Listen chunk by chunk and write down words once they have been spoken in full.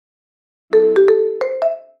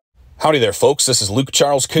Howdy there, folks. This is Luke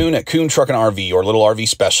Charles Kuhn at Kuhn Truck and RV, your little RV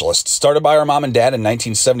specialist. Started by our mom and dad in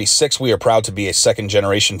 1976, we are proud to be a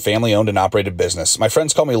second-generation family-owned and operated business. My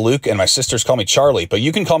friends call me Luke, and my sisters call me Charlie, but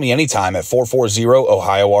you can call me anytime at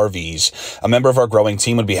 440-OHIO-RVs. A member of our growing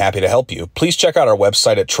team would be happy to help you. Please check out our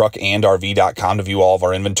website at truckandrv.com to view all of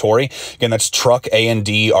our inventory. Again, that's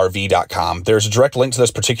truckandrv.com. There's a direct link to this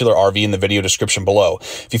particular RV in the video description below.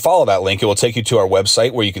 If you follow that link, it will take you to our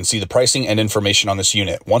website where you can see the pricing and information on this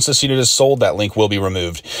unit. Once this unit is sold, that link will be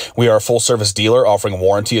removed. We are a full-service dealer offering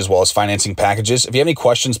warranty as well as financing packages. If you have any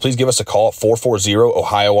questions, please give us a call at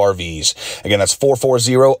 440-OHIO-RVs. Again, that's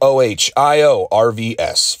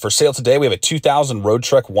 440-OHIO-RVs. For sale today, we have a 2000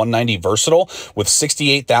 Roadtrek 190 Versatile with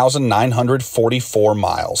 68,944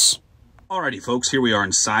 miles. Alrighty, folks, here we are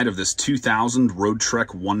inside of this 2000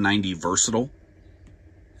 Roadtrek 190 Versatile.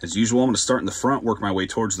 As usual, I'm going to start in the front, work my way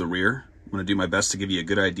towards the rear. I'm going to do my best to give you a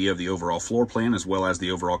good idea of the overall floor plan as well as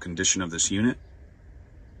the overall condition of this unit.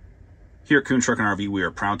 Here at Kuhn Truck and RV, we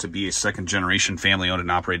are proud to be a second-generation family-owned and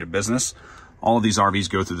operated business. All of these RVs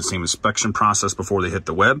go through the same inspection process before they hit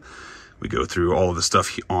the web. We go through all of the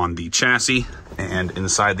stuff on the chassis and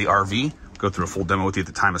inside the RV. Go through a full demo with you at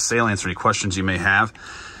the time of sale, answer any questions you may have.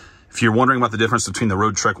 If you're wondering about the difference between the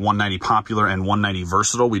Roadtrek 190 Popular and 190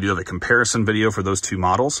 Versatile, we do have a comparison video for those two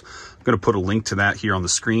models. I'm going to put a link to that here on the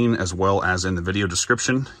screen as well as in the video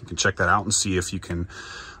description. You can check that out and see if you can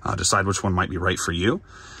decide which one might be right for you.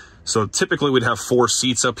 So typically we'd have 4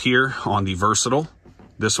 seats up here on the Versatile.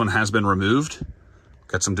 This one has been removed.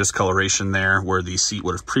 Got some discoloration there where the seat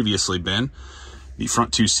would have previously been. The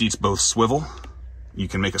front 2 seats both swivel. You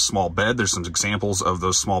can make a small bed. There's some examples of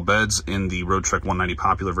those small beds in the Roadtrek 190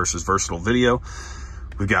 Popular versus Versatile video.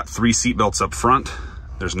 We've got 3 seat belts up front.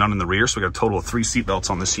 There's none in the rear, so we got a total of 3 seat belts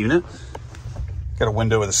on this unit. Got a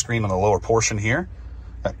window with a screen on the lower portion here.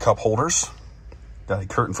 Got cup holders. Got a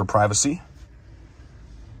curtain for privacy.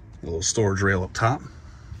 A little storage rail up top.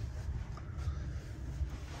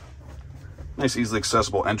 Nice, easily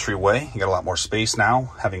accessible entryway. You got a lot more space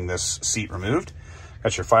now having this seat removed.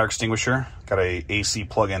 Got your fire extinguisher, got a AC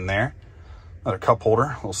plug in there, another cup holder,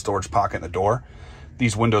 a little storage pocket in the door.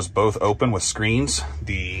 These windows both open with screens.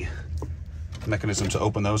 The mechanism to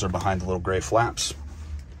open those are behind the little gray flaps.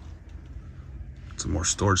 Some more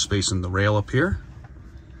storage space in the rail up here.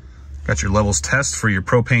 Got your levels test for your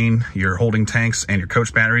propane, your holding tanks, and your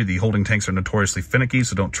coach battery. The holding tanks are notoriously finicky,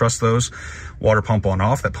 so don't trust those. Water pump on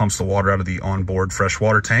off, that pumps the water out of the onboard fresh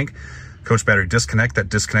water tank. Coach battery disconnect, that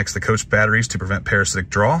disconnects the coach batteries to prevent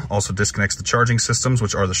parasitic draw. Also disconnects the charging systems,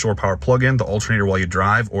 which are the shore power plug-in, the alternator while you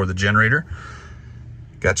drive, or the generator.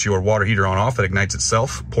 Got your water heater on off, that ignites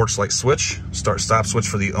itself. Porch light switch, start-stop switch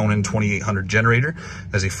for the Onan 2800 generator.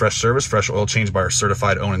 Has a fresh service, fresh oil change by our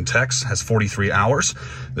certified Onan techs. Has 43 hours.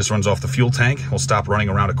 This runs off the fuel tank. Will stop running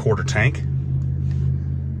around a quarter tank.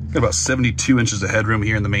 Got about 72 inches of headroom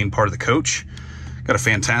here in the main part of the coach. Got a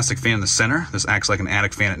fantastic fan in the center. This acts like an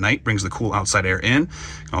attic fan at night, brings the cool outside air in.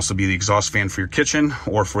 Can also be the exhaust fan for your kitchen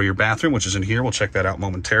or for your bathroom, which is in here. We'll check that out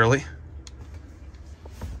momentarily.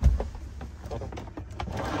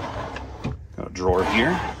 Got a drawer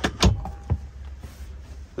here.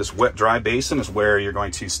 This wet dry basin is where you're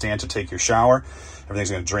going to stand to take your shower.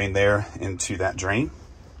 Everything's going to drain there into that drain.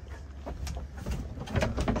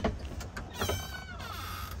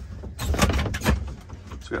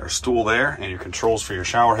 Got our stool there and your controls for your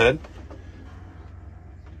shower head.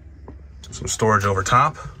 Some storage over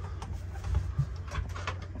top.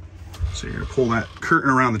 So you're gonna pull that curtain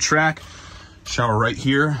around the track. Shower right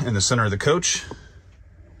here in the center of the coach.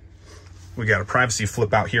 We got a privacy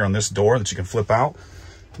flip out here on this door that you can flip out.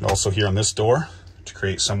 And also here on this door to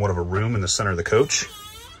create somewhat of a room in the center of the coach.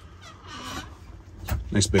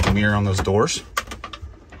 Nice big mirror on those doors.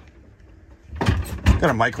 Got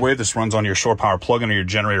a microwave. This runs on your shore power plug-in or your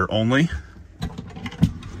generator only.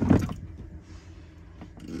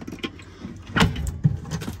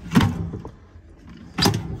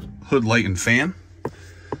 Hood light and fan.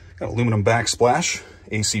 Got aluminum backsplash,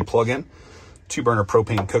 AC plug-in, 2-burner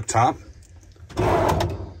propane cooktop.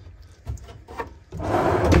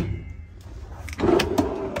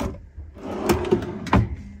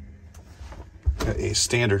 Got a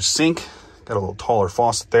standard sink. Got a little taller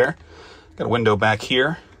faucet there. Got a window back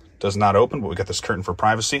here, does not open, but we got this curtain for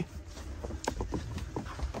privacy.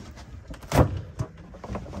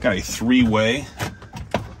 Got a 3-way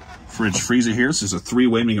fridge freezer here. This is a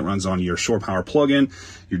 3-way, meaning it runs on your shore power plug-in,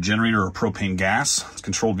 your generator, or propane gas. It's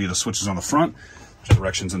controlled via the switches on the front. There's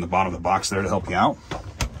directions in the bottom of the box there to help you out.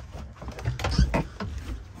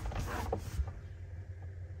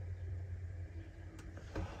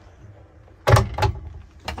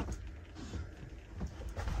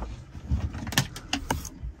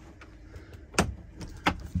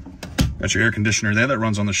 Got your air conditioner there that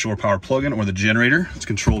runs on the shore power plug-in or the generator. It's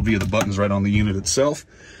controlled via the buttons right on the unit itself.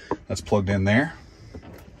 That's plugged in there.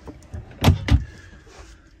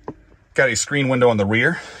 Got a screen window on the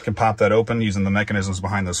rear. You can pop that open using the mechanisms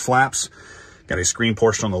behind those flaps. Got a screen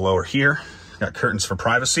portion on the lower here. Got curtains for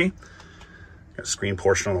privacy. Got a screen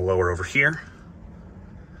portion on the lower over here.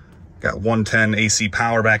 Got 110 AC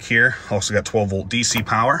power back here. Also got 12 volt DC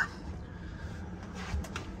power.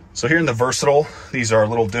 So here in the Versatile, these are a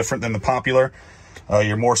little different than the Popular.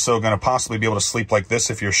 You're more so going to possibly be able to sleep like this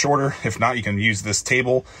if you're shorter. If not, you can use this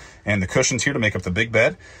table and the cushions here to make up the big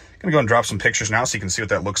bed. I'm going to go and drop some pictures now so you can see what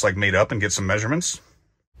that looks like made up and get some measurements.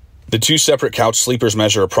 The two separate couch sleepers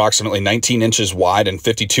measure approximately 19 inches wide and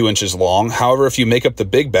 52 inches long. However, if you make up the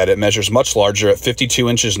big bed, it measures much larger at 52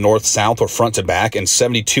 inches north-south or front to back and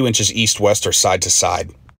 72 inches east-west or side to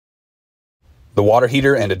side. The water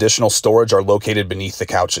heater and additional storage are located beneath the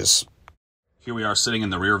couches. Here we are sitting in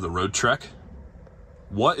the rear of the Roadtrek.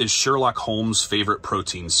 What is Sherlock Holmes' favorite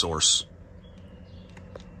protein source?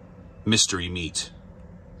 Mystery meat.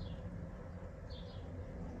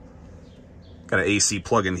 Got an AC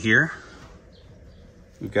plug in here.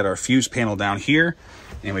 We've got our fuse panel down here,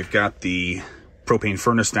 and we've got the propane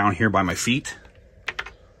furnace down here by my feet.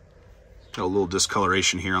 Got a little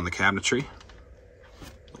discoloration here on the cabinetry.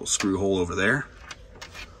 Little screw hole over there.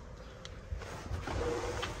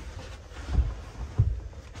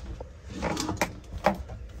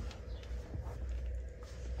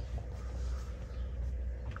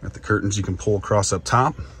 Got the curtains you can pull across up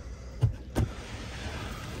top.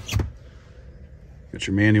 Got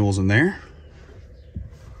your manuals in there.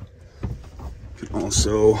 You can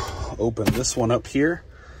also open this one up here.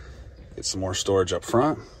 Get some more storage up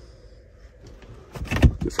front.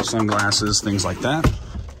 Good for sunglasses, things like that.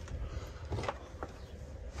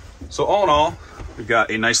 So all in all, we've got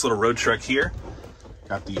a nice little Roadtrek here.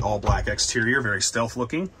 Got the all black exterior, very stealth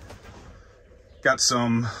looking. Got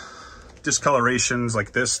some discolorations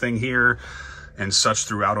like this thing here and such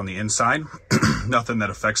throughout on the inside. Nothing that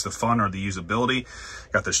affects the fun or the usability.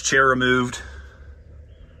 Got this chair removed.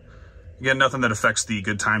 Again, nothing that affects the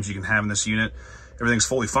good times you can have in this unit. Everything's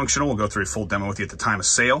fully functional. We'll go through a full demo with you at the time of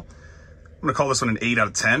sale. I'm gonna call this one an 8 out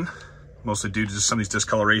of 10. Mostly due to just some of these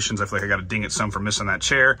discolorations. I feel like I gotta ding it some for missing that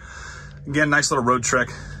chair. Again, nice little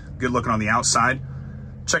Roadtrek, good looking on the outside.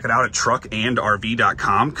 Check it out at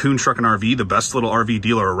truckandrv.com. Kuhn Truck and RV, the best little RV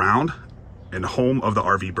dealer around and home of the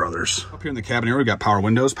RV brothers. Up here in the cabin area, we've got power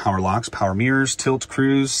windows, power locks, power mirrors, tilt,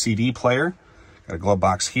 cruise, CD player. Got a glove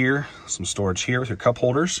box here, some storage here with your cup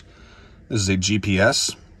holders. This is a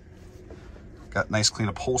GPS. Got nice clean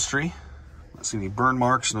upholstery. Not see any burn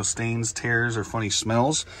marks, no stains, tears, or funny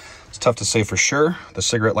smells. It's tough to say for sure. The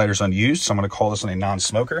cigarette lighter's unused, so I'm gonna call this one a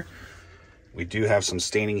non-smoker. We do have some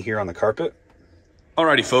staining here on the carpet.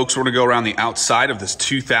 Alrighty folks, we're gonna go around the outside of this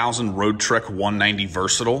 2000 Roadtrek 190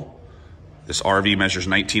 Versatile. This RV measures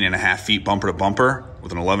 19.5 feet bumper to bumper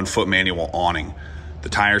with an 11-foot manual awning. The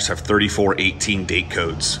tires have 3418 date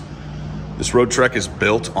codes. This Roadtrek is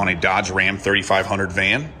built on a Dodge Ram 3500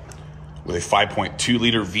 van with a 5.2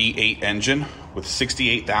 liter V8 engine with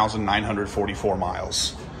 68,944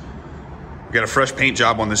 miles. We got a fresh paint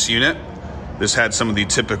job on this unit. This had some of the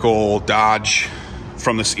typical Dodge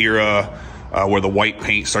from this era where the white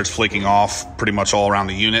paint starts flaking off pretty much all around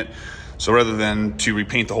the unit. So rather than to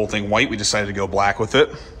repaint the whole thing white, we decided to go black with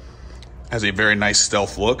it. Has a very nice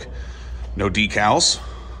stealth look. No decals.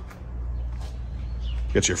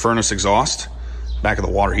 Got your furnace exhaust, back of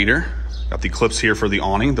the water heater. Got the clips here for the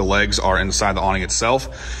awning. The legs are inside the awning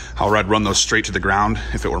itself. However, I'd run those straight to the ground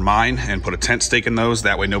if it were mine and put a tent stake in those.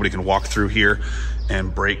 That way nobody can walk through here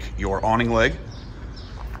and break your awning leg.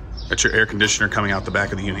 Got your air conditioner coming out the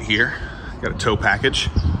back of the unit here. Got a tow package.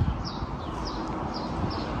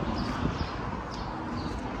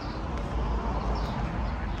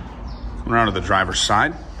 Coming around to the driver's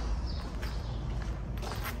side.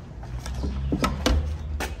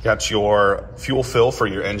 Got your fuel fill for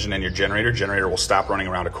your engine and your generator. Generator will stop running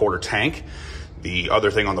around a quarter tank. The other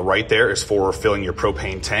thing on the right there is for filling your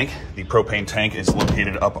propane tank. The propane tank is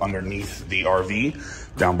located up underneath the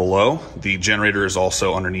RV down below. The generator is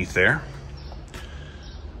also underneath there.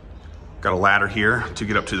 Got a ladder here to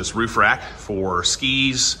get up to this roof rack for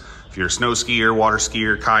skis. If you're a snow skier, water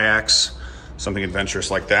skier, kayaks, something adventurous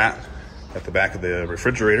like that. At the back of the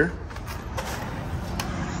refrigerator.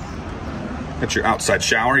 Got your outside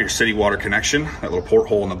shower, your city water connection. That little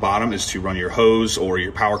porthole in the bottom is to run your hose or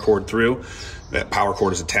your power cord through. That power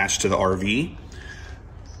cord is attached to the RV.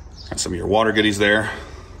 Got some of your water goodies there.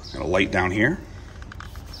 Got a light down here.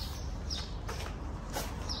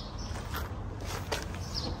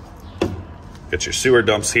 Got your sewer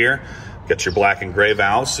dumps here. Got your black and gray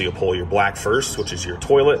valves, so you'll pull your black first, which is your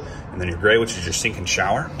toilet, and then your gray, which is your sink and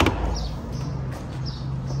shower.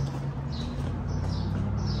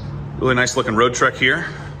 Really nice looking Roadtrek here,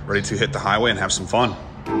 ready to hit the highway and have some fun.